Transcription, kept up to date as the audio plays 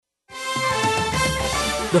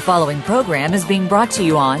The following program is being brought to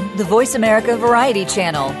you on the Voice America Variety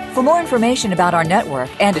Channel. For more information about our network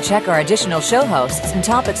and to check our additional show hosts and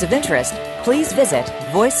topics of interest, please visit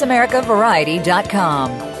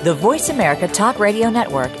voiceamericavariety.com. The Voice America Talk Radio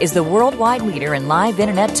Network is the worldwide leader in live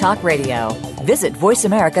Internet talk radio. Visit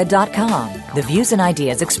voiceamerica.com. The views and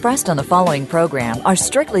ideas expressed on the following program are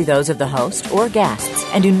strictly those of the host or guests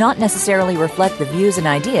and do not necessarily reflect the views and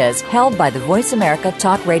ideas held by the Voice America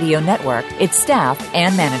Talk Radio Network, its staff,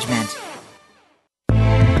 and management.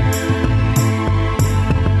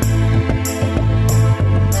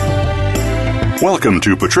 Welcome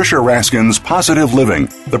to Patricia Raskin's Positive Living,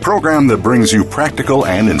 the program that brings you practical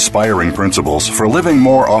and inspiring principles for living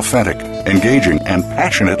more authentic, engaging, and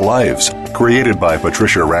passionate lives. Created by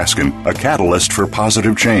Patricia Raskin, a catalyst for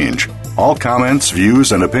positive change. All comments,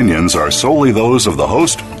 views, and opinions are solely those of the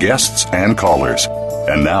host, guests, and callers.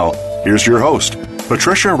 And now, here's your host,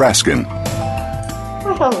 Patricia Raskin.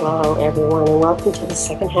 Hello, everyone, and welcome to the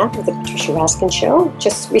second half of the Patricia Raskin Show,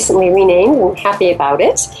 just recently renamed and happy about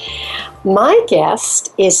it. My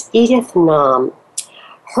guest is Edith Namm.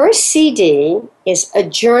 Her CD is A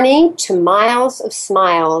Journey to Miles of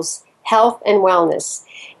Smiles, Health and Wellness,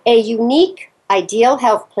 a unique, ideal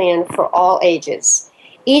health plan for all ages.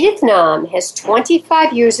 Edith Namm has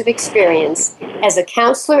 25 years of experience as a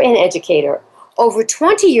counselor and educator, over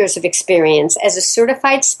 20 years of experience as a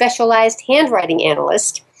certified specialized handwriting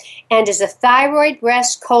analyst, and is a thyroid,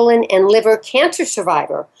 breast, colon, and liver cancer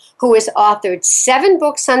survivor who has authored 7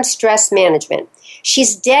 books on stress management.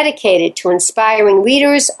 She's dedicated to inspiring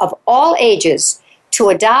readers of all ages to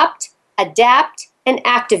adopt, adapt, and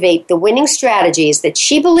activate the winning strategies that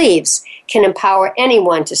she believes can empower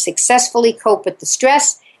anyone to successfully cope with the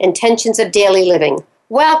stress and tensions of daily living.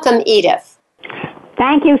 Welcome, Edith.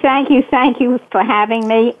 Thank you for having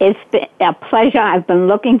me. It's been a pleasure I've been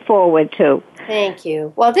looking forward to. Thank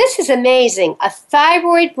you. Well, this is amazing. A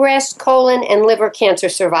thyroid, breast, colon, and liver cancer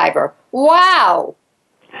survivor. Wow.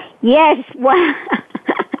 Yes, well,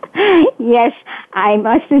 yes, I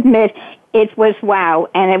must admit it was wow.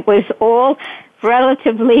 And it was all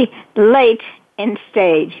relatively late in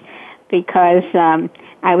stage because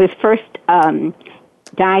I was first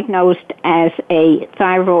diagnosed as a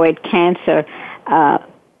thyroid cancer,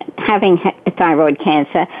 having thyroid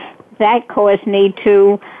cancer. That caused me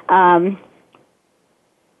to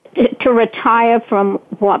retire from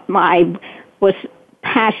what I was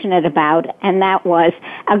passionate about, and that was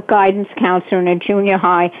a guidance counselor in a junior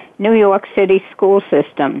high New York City school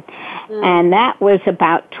system. And that was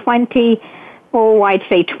about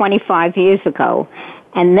 25 years ago.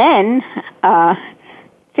 And then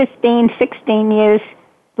 15, 16 years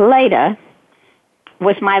later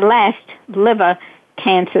was my last liver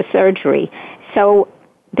cancer surgery. So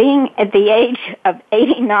being at the age of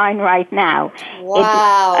 89 right now,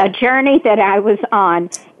 wow, it's a journey that I was on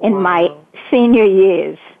in my senior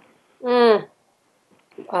years.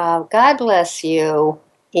 Wow, God bless you,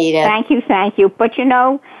 Edith. Thank you. But you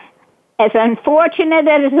know, as unfortunate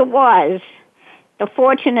as it was, the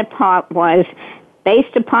fortunate part was,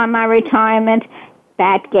 based upon my retirement,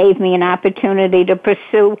 that gave me an opportunity to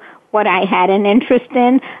pursue what I had an interest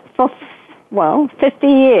in for 50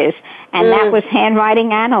 years, and that was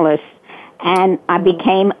handwriting analyst. And I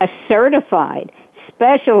became a certified,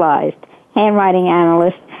 specialized handwriting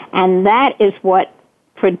analyst, and that is what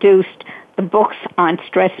produced the books on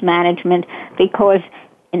stress management, because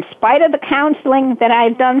in spite of the counseling that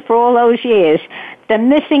I've done for all those years, the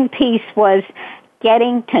missing piece was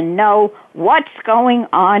getting to know what's going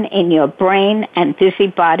on in your brain and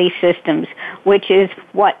busybody systems, which is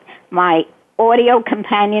what my audio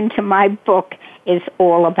companion to my book is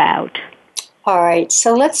all about. All right,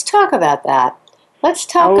 so let's talk about that. Let's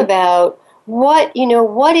talk about what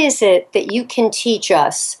is it that you can teach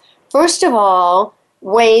us? First of all,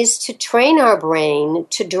 ways to train our brain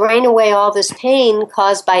to drain away all this pain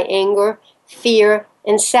caused by anger, fear,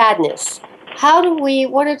 and sadness.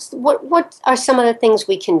 What are some of the things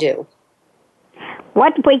we can do?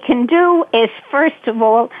 What we can do is, first of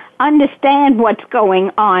all, understand what's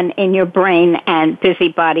going on in your brain and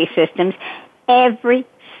busybody systems every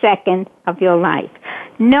second of your life.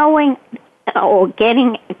 Knowing or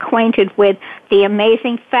getting acquainted with the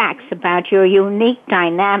amazing facts about your unique,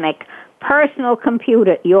 dynamic, personal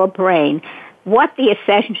computer, your brain, what the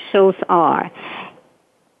essentials are.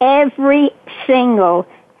 Every single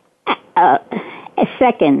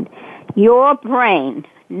second, your brain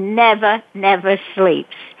never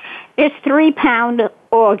sleeps. This 3-pound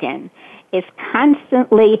organ is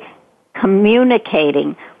constantly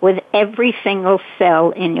communicating with every single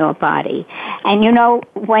cell in your body. And you know,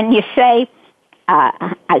 when you say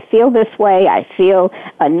I feel this way, I feel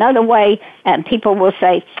another way, and people will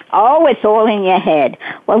say, oh, it's all in your head.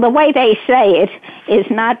 Well, the way they say it is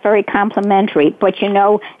not very complimentary, but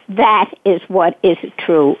that is what is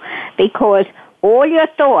true, because all your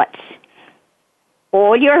thoughts,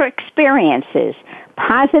 all your experiences,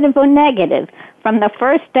 positive or negative, from the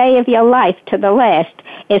first day of your life to the last,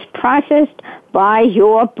 is processed by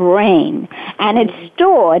your brain, and it's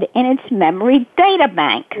stored in its memory data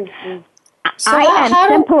bank. Mm-hmm. So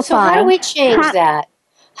how do we change that?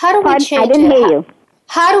 How do we change I didn't hear you.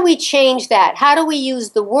 How do we change that? How do we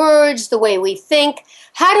use the words, the way we think?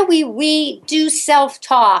 How do we redo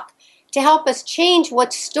self-talk to help us change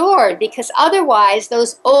what's stored? Because otherwise,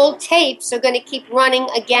 those old tapes are going to keep running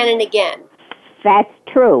again and again. That's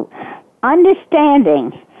true.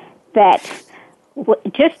 Understanding that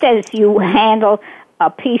just as you handle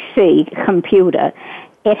a PC computer,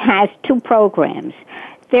 it has two programs.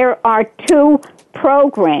 There are two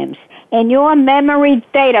programs in your memory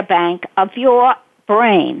data bank of your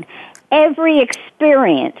brain. Every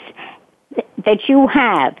experience that you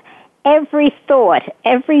have, every thought,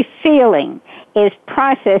 every feeling is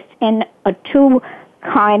processed in a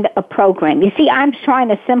two-kind of program. You see, I'm trying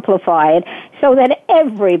to simplify it so that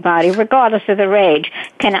everybody, regardless of their age,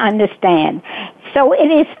 can understand. So it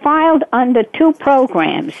is filed under two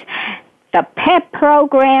programs, the PEP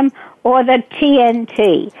program or the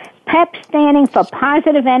TNT. PEP standing for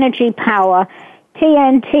Positive Energy Power,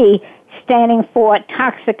 TNT standing for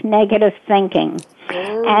Toxic Negative Thinking.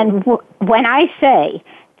 And when I say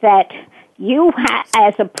that you,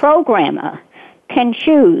 as a programmer, can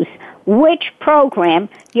choose which program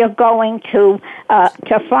you're going to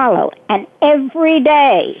follow, and every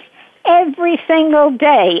day, every single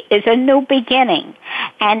day is a new beginning,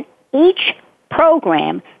 and each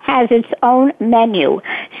program has its own menu.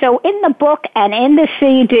 So in the book and in the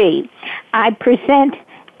CD, I present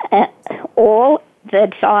all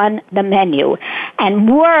that's on the menu. And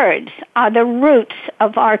words are the roots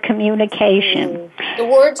of our communication. The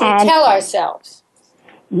words we tell ourselves.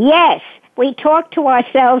 Yes, we talk to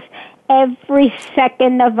ourselves every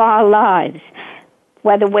second of our lives,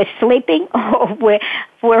 whether we're sleeping or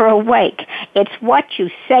we're awake. It's what you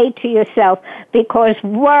say to yourself, because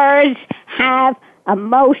words have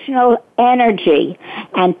emotional energy,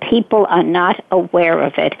 and people are not aware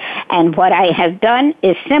of it. And what I have done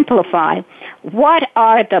is simplify. What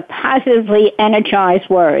are the positively energized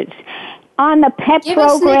words? On the PEP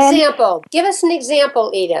program... Give us an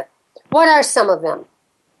example, Edith. What are some of them?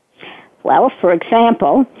 Well, for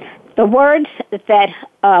example, the words that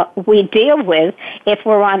we deal with, if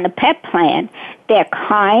we're on the PEP plan, they're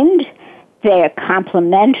kind, they're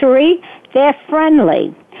complimentary, they're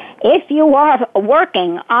friendly. If you are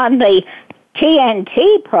working on the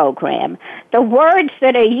TNT program, the words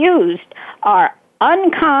that are used are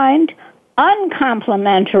unkind,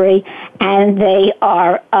 uncomplimentary, and they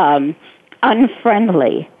are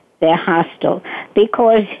unfriendly. They're hostile,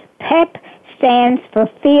 because PEP stands for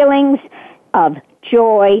feelings of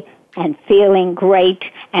joy and feeling great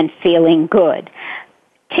and feeling good.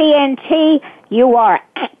 TNT, you are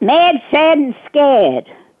mad, sad, and scared.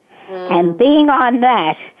 And being on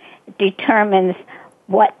that determines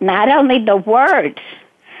what, not only the words,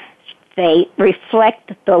 they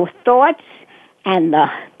reflect the thoughts and the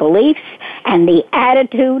beliefs and the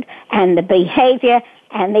attitude and the behavior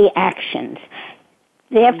and the actions.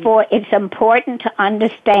 Therefore, it's important to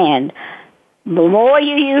understand the more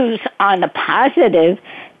you use on the positive,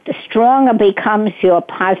 the stronger becomes your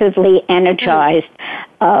positively energized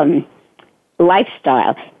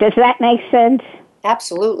lifestyle. Does that make sense?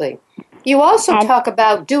 Absolutely. You also talk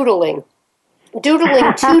about doodling.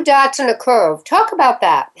 Doodling 2 dots in a curve. Talk about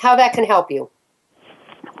that, how that can help you.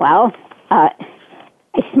 Well, I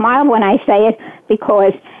smile when I say it,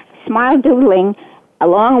 because smile doodling,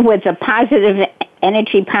 along with the positive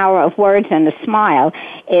energy power of words and the smile,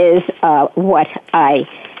 is what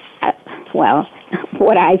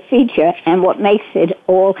I feature and what makes it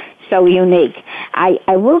all so unique. I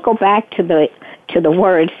will go back to the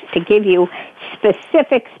words to give you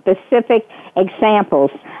specific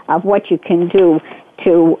examples of what you can do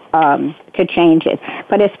to change it.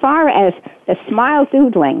 But as far as the smile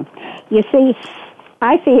doodling, you see,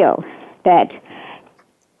 I feel that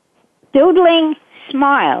doodling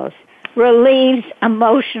smiles relieves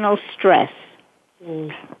emotional stress.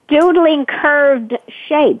 Doodling curved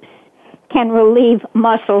shapes can relieve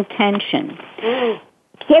muscle tension.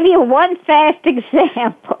 Give you one fast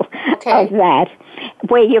example of that,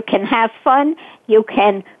 where you can have fun, you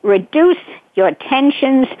can reduce your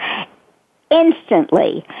tensions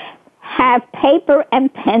instantly. Have paper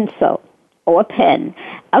and pencil or pen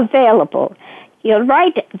available. you'll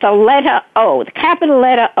write the letter O, the capital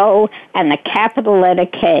letter O and the capital letter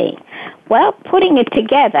K. Well, putting it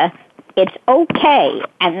together, it's okay,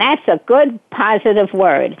 and that's a good positive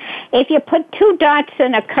word. If you put two dots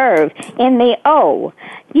in a curve in the O,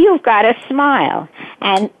 you've got a smile,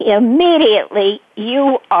 and immediately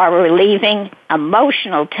you are relieving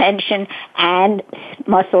emotional tension and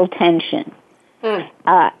muscle tension.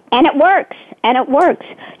 And it works.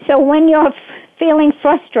 So when you're feeling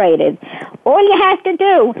frustrated, all you have to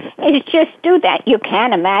do is just do that. You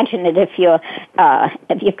can imagine it if you've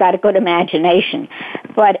got a good imagination.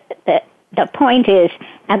 But the point is,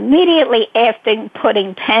 immediately after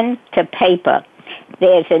putting pen to paper,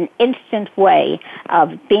 there's an instant way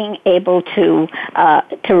of being able to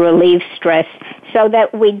relieve stress so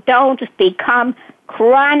that we don't become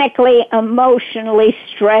chronically emotionally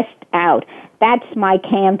stressed out. That's my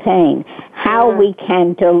campaign, how we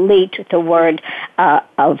can delete the word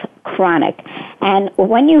of chronic. And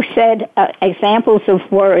when you said examples of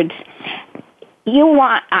words,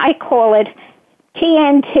 I call it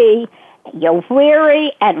TNT. You're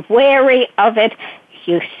weary and wary of it.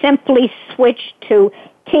 You simply switch to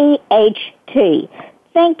THT,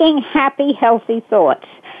 thinking happy, healthy thoughts.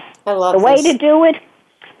 I love the way to do it,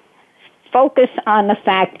 focus on the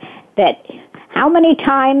fact that how many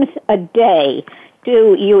times a day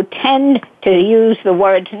do you tend to use the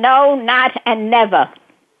words no, not, and never?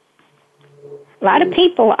 A lot of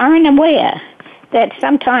people aren't aware that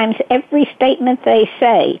sometimes every statement they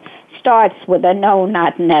say starts with a no,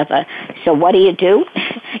 not, never. So what do?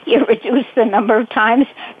 You reduce the number of times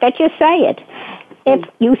that you say it. If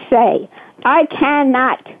you say, I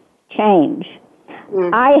cannot change,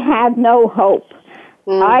 I have no hope,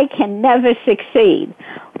 I can never succeed,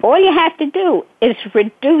 all you have to do is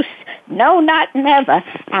reduce no, not, never,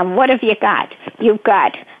 and what have you got? You've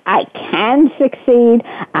got, I can succeed,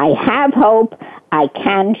 I have hope, I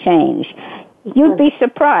can change. You'd be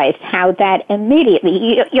surprised how that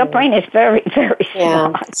immediately, your brain is very, very smart.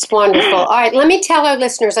 Yeah, it's wonderful. All right, let me tell our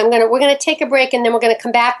listeners, we're going to take a break and then we're going to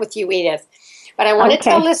come back with you, Edith. But I want to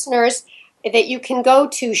tell listeners that you can go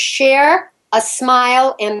to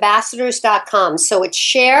shareasmileambassadors.com. So it's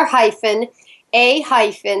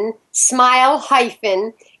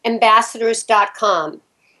share-a-smile-ambassadors.com.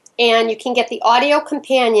 And you can get the audio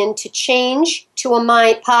companion to change to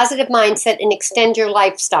a positive mindset and extend your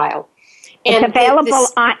lifestyle. And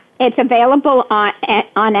it's available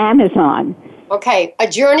on Amazon. Okay, A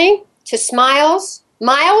Journey to Miles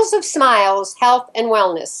of Smiles, Health and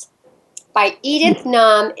Wellness by Edith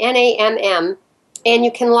Namm, Namm. And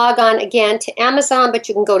you can log on again to Amazon, but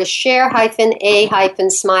you can go to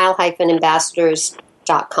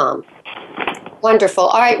share-a-smile-ambassadors.com. Wonderful.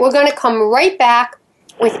 All right, we're going to come right back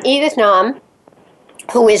with Edith Namm,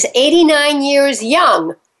 who is 89 years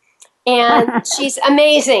young. And she's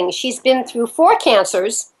amazing. She's been through 4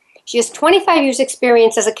 cancers. She has 25 years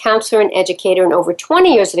experience as a counselor and educator and over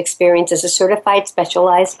 20 years of experience as a certified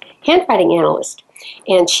specialized handwriting analyst.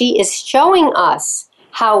 And she is showing us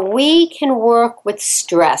how we can work with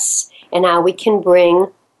stress and how we can bring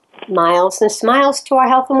miles and smiles to our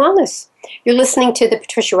health and wellness. You're listening to The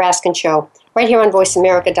Patricia Raskin Show right here on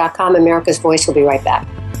VoiceAmerica.com. America's Voice will be right back.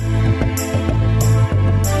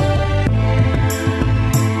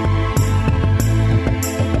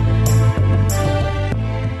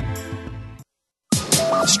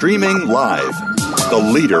 Streaming live, the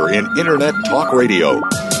leader in Internet talk radio,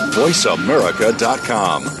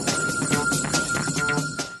 VoiceAmerica.com.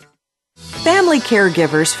 Family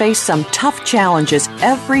caregivers face some tough challenges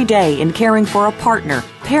every day in caring for a partner,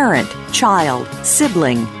 parent, child,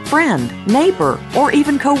 sibling, friend, neighbor, or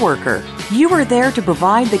even coworker. You are there to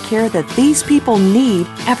provide the care that these people need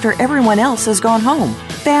after everyone else has gone home.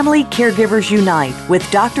 Family Caregivers Unite with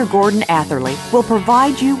Dr. Gordon Atherley will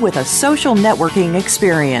provide you with a social networking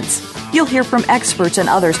experience. You'll hear from experts and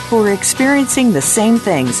others who are experiencing the same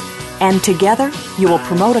things, and together you will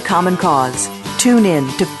promote a common cause. Tune in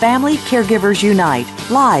to Family Caregivers Unite,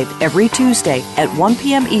 live every Tuesday at 1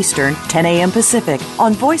 p.m. Eastern, 10 a.m. Pacific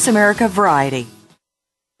on Voice America Variety.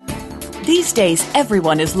 These days,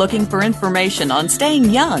 everyone is looking for information on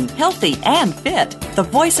staying young, healthy, and fit. The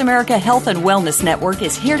Voice America Health and Wellness Network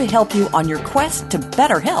is here to help you on your quest to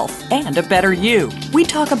better health and a better you. We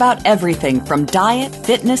talk about everything from diet,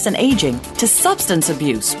 fitness, and aging to substance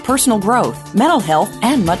abuse, personal growth, mental health,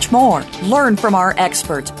 and much more. Learn from our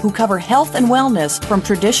experts who cover health and wellness from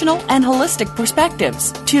traditional and holistic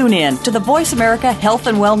perspectives. Tune in to the Voice America Health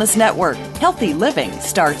and Wellness Network. Healthy living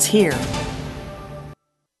starts here.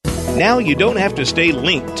 Now you don't have to stay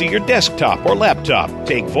linked to your desktop or laptop.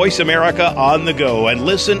 Take Voice America on the go and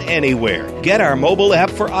listen anywhere. Get our mobile app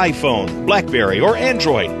for iPhone, BlackBerry, or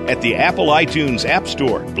Android at the Apple iTunes App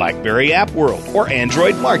Store, BlackBerry App World, or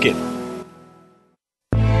Android Market.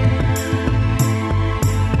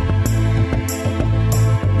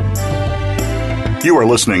 You are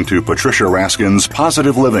listening to Patricia Raskin's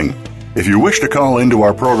Positive Living. If you wish to call into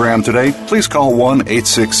our program today, please call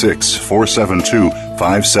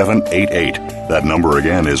 1-866-472-5788. That number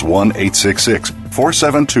again is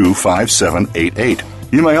 1-866-472-5788.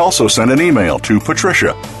 You may also send an email to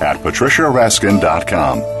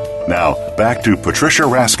patricia@patriciaraskin.com. Now, back to Patricia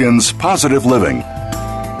Raskin's Positive Living.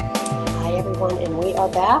 Hi, everyone, and we are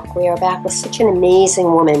back. We are back with such an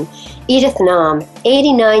amazing woman, Edith Namm,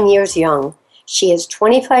 89 years young. She has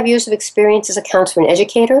 25 years of experience as a counselor and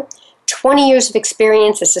educator, 20 years of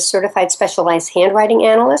experience as a certified specialized handwriting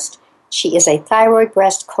analyst. She is a thyroid,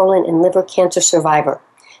 breast, colon, and liver cancer survivor.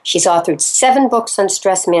 She's authored 7 books on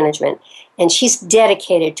stress management, and she's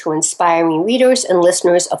dedicated to inspiring readers and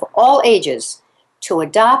listeners of all ages to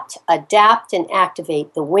adopt, adapt, and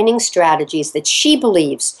activate the winning strategies that she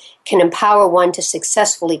believes can empower one to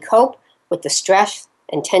successfully cope with the stress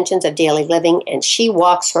and tensions of daily living, and she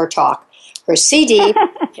walks her talk. Her CD,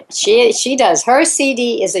 she does. Her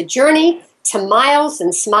CD is A Journey to Miles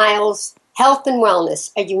and Smiles, Health and Wellness,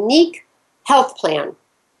 a unique health plan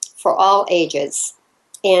for all ages,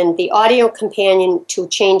 and the audio companion to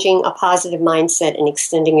changing a positive mindset and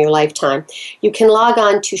extending your lifetime. You can log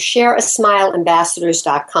on to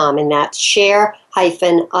shareasmileambassadors.com, and that's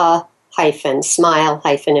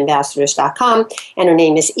share-smile-ambassadors.com, and her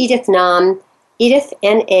name is Edith Namm, Edith,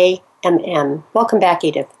 Namm. Welcome back,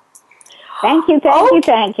 Edith. Thank you.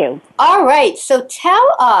 All right, so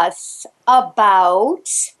tell us about,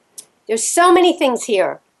 there's so many things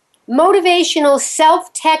here, motivational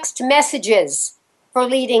self-text messages for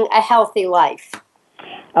leading a healthy life.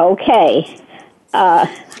 Okay.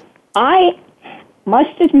 I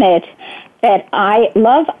must admit that I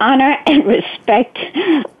love, honor, and respect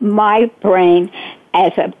my brain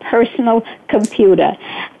as a personal computer.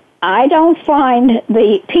 I don't find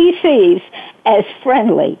the PCs as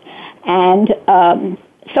friendly. And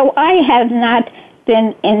so I have not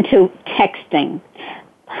been into texting.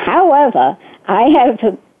 However, I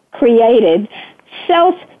have created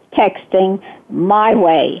self-texting my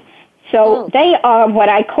way. So they are what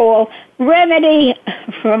I call remedy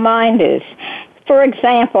reminders. For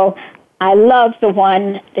example, I love the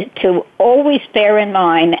one to always bear in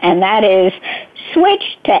mind, and that is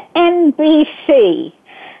switch to NBC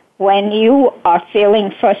when you are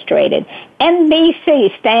feeling frustrated.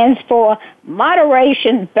 NBC stands for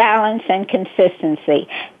moderation, balance, and consistency.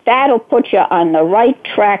 That'll put you on the right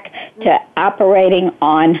track to operating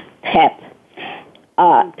on PEP.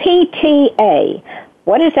 PTA,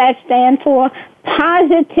 what does that stand for?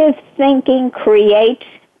 Positive thinking creates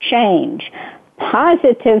change.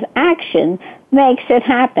 Positive action makes it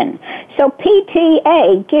happen. So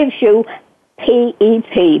PTA gives you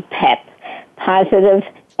PEP, PEP, positive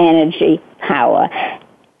energy power.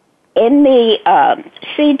 In the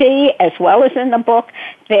CD, as well as in the book,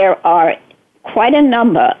 there are quite a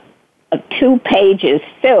number of 2 pages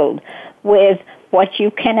filled with what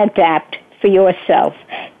you can adapt for yourself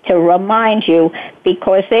to remind you,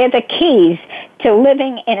 because they're the keys to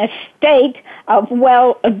living in a state of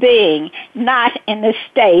well-being, not in the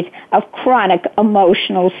state of chronic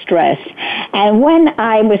emotional stress. And when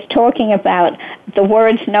I was talking about the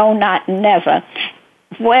words no, not never,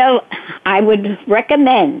 well, I would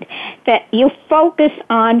recommend that you focus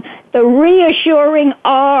on the reassuring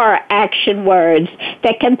R action words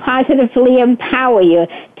that can positively empower you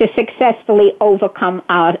to successfully overcome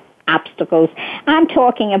obstacles. I'm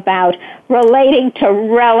talking about relating to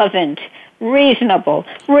relevant, reasonable,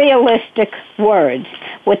 realistic words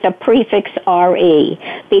with the prefix RE,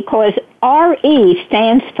 because RE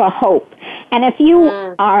stands for hope. And if you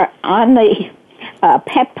are on the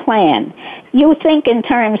PEP plan, you think in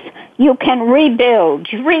terms you can rebuild,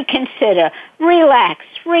 reconsider, relax,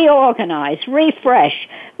 reorganize, refresh,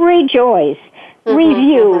 rejoice,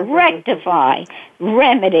 review, rectify,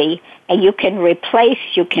 remedy, and you can replace,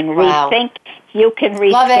 you can rethink, you can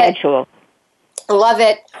reschedule. Love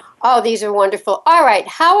it. Oh, these are wonderful. All right,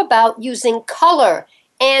 how about using color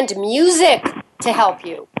and music to help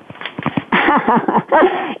you?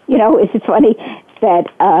 You know, it's funny that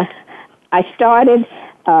I started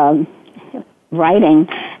writing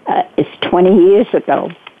it's 20 years ago,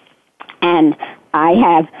 and I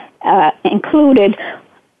have included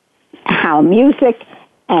how music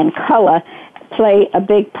and color play a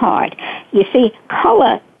big part. You see,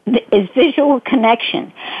 color is visual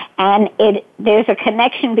connection, And there's a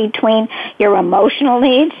connection between your emotional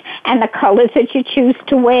needs and the colors that you choose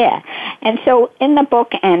to wear. And so in the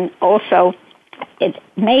book, and also it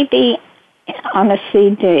may be on the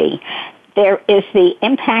CD, there is the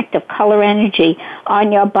impact of color energy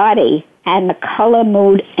on your body and the color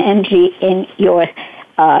mood energy in your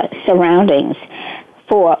surroundings.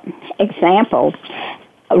 For example,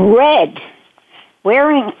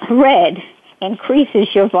 wearing red increases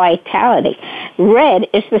your vitality. Red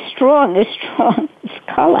is the strongest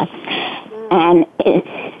color. And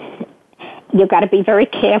you've got to be very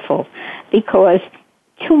careful because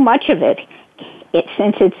too much of it,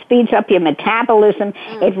 since it speeds up your metabolism,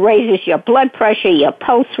 it raises your blood pressure, your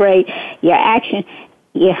pulse rate, your action.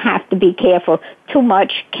 You have to be careful. Too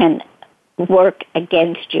much can work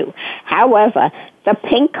against you. However, the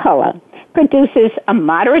pink color produces a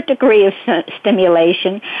moderate degree of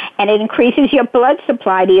stimulation, and it increases your blood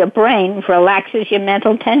supply to your brain, relaxes your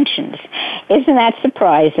mental tensions. Isn't that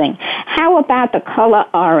surprising? How about the color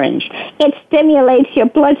orange? It stimulates your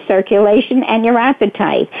blood circulation and your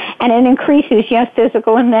appetite, and it increases your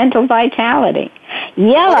physical and mental vitality.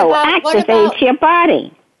 Yellow activates your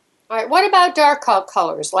body. All right, what about dark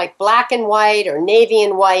colors like black and white or navy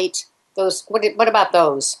and white? What about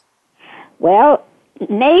those? Well,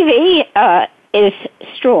 navy is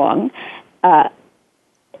strong.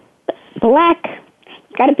 Black,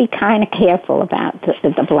 got to be kind of careful about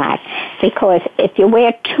the black, because if you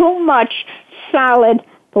wear too much solid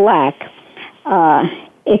black,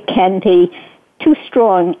 it can be too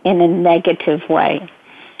strong in a negative way.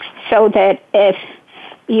 So that if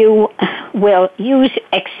you will use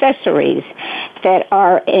accessories that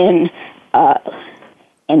are in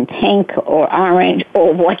pink or orange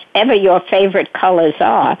or whatever your favorite colors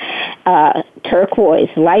are, turquoise,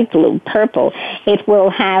 light blue, purple, it will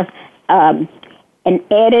have an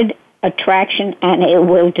added attraction and it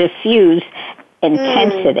will diffuse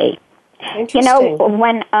intensity. You know,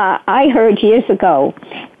 when I heard years ago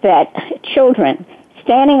that children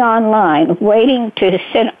standing online waiting to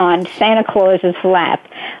sit on Santa Claus's lap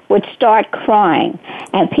would start crying,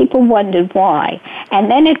 and people wondered why. And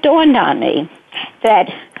then it dawned on me that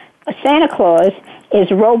Santa Claus is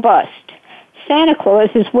robust. Santa Claus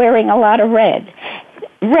is wearing a lot of red.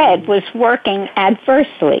 Red was working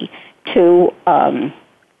adversely to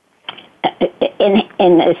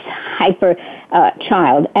in this hyper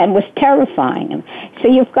child, and was terrifying him. So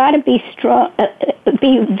you've got to be strong,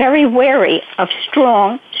 be very wary of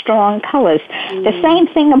strong colors. The same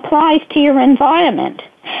thing applies to your environment.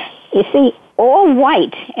 You see, all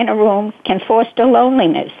white in a room can foster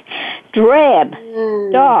loneliness. Drab,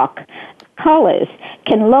 dark colors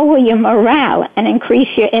can lower your morale and increase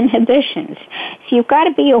your inhibitions. So you've got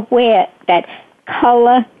to be aware that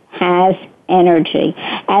color has energy.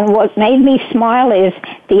 And what made me smile is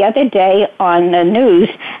the other day on the news,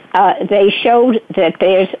 they showed that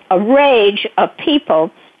there's a rage of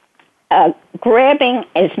people grabbing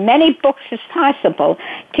as many books as possible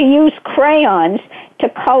to use crayons to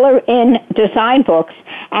color in design books,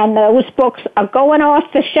 and those books are going off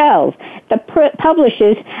the shelves. The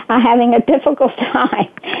publishers are having a difficult time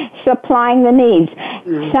supplying the needs.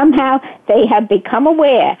 Somehow they have become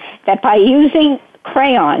aware that by using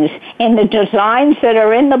crayons in the designs that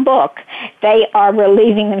are in the book, they are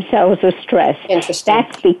relieving themselves of stress. Interesting.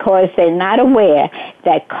 That's because they're not aware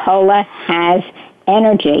that color has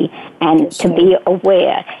energy, and to be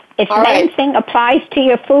aware. It's the same thing applies to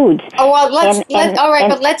your foods. Oh, well,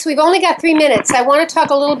 we've only got 3 minutes. I want to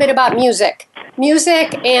talk a little bit about music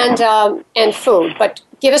and food, but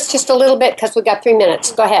give us just a little bit because we've got 3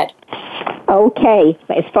 minutes. Go ahead. Okay,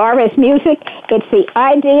 as far as music, it's the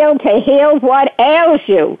ideal to heal what ails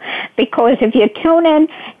you, because if you tune in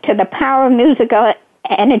to the power of musical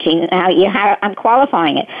energy, now I'm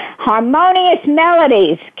qualifying it, harmonious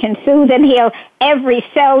melodies can soothe and heal every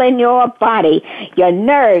cell in your body, your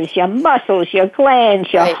nerves, your muscles, your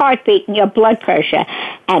glands, your heartbeat, and your blood pressure.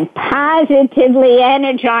 And positively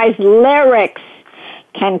energized lyrics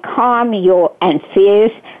can calm your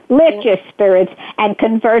fears, lift your spirits, and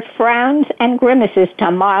convert frowns and grimaces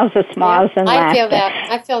to miles of smiles and laughter.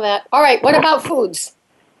 I feel that. All right, what about foods?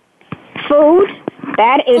 Food,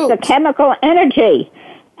 that is the chemical energy,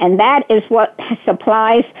 and that is what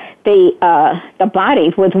supplies the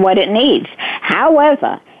body with what it needs.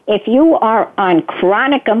 However, if you are on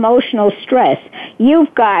chronic emotional stress,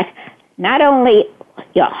 you've got not only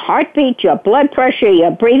your heartbeat, your blood pressure,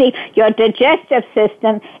 your breathing, your digestive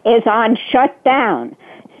system is on shutdown.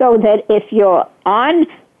 So that if you're on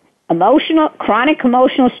chronic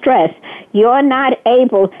emotional stress, you're not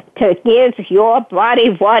able to give your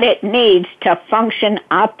body what it needs to function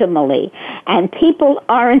optimally. And people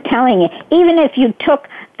aren't telling you, even if you took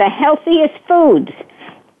the healthiest foods,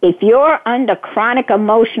 if you're under chronic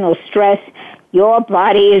emotional stress, your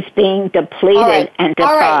body is being depleted and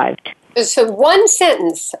deprived. All right. So one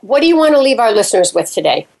sentence, what do you want to leave our listeners with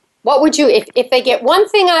today? What would you, if they get one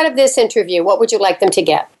thing out of this interview, what would you like them to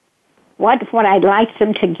get? What I'd like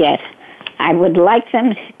them to get, I would like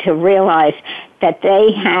them to realize that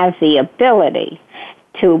they have the ability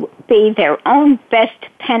to be their own best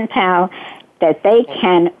pen pal, that they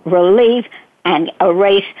can relieve and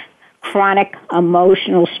erase chronic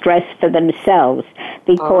emotional stress for themselves.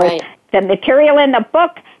 Because the material in the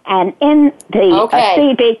book and in the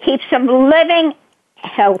CD keeps them living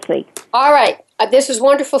healthy. All right. This is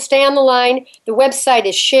wonderful. Stay on the line. The website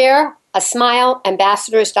is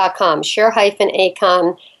shareasmileambassadors.com.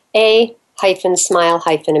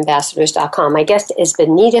 Share-a-smile-ambassadors.com. My guest has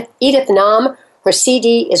been Edith Namm. Her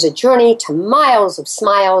CD is A Journey to Miles of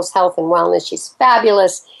Smiles, Health and Wellness. She's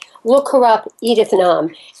fabulous. Look her up, Edith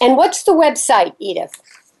Namm. And what's the website, Edith?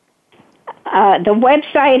 The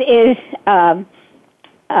website is,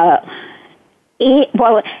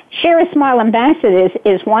 Share a Smile Ambassadors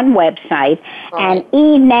is one website, and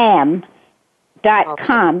enamm.com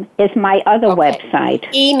is my other website.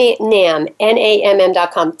 enamm,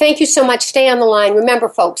 Namm.com. Thank you so much. Stay on the line. Remember,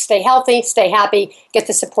 folks, stay healthy, stay happy, get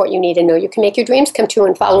the support you need, and know you can make your dreams come true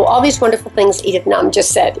and follow all these wonderful things Edith Namm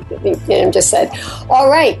just said. All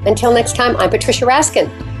right. Until next time, I'm Patricia Raskin,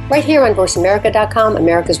 right here on VoiceAmerica.com,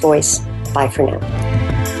 America's Voice. Bye for now.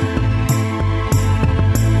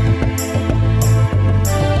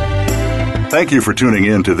 Thank you for tuning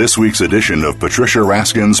in to this week's edition of Patricia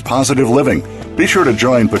Raskin's Positive Living. Be sure to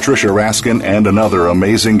join Patricia Raskin and another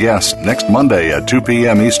amazing guest next Monday at 2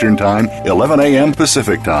 p.m. Eastern Time, 11 a.m.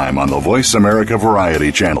 Pacific Time on the Voice America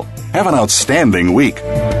Variety Channel. Have an outstanding week.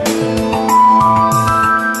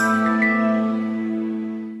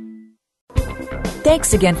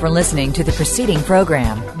 Thanks again for listening to the preceding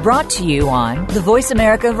program, brought to you on the Voice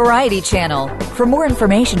America Variety Channel. For more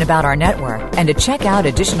information about our network and to check out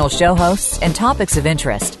additional show hosts and topics of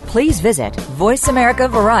interest, please visit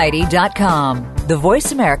voiceamericavariety.com. The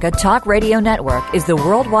Voice America Talk Radio Network is the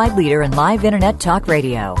worldwide leader in live Internet talk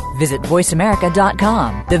radio. Visit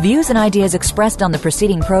voiceamerica.com. The views and ideas expressed on the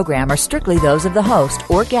preceding program are strictly those of the host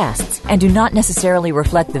or guests and do not necessarily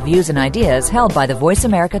reflect the views and ideas held by the Voice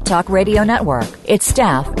America Talk Radio Network, its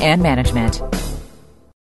staff, and management.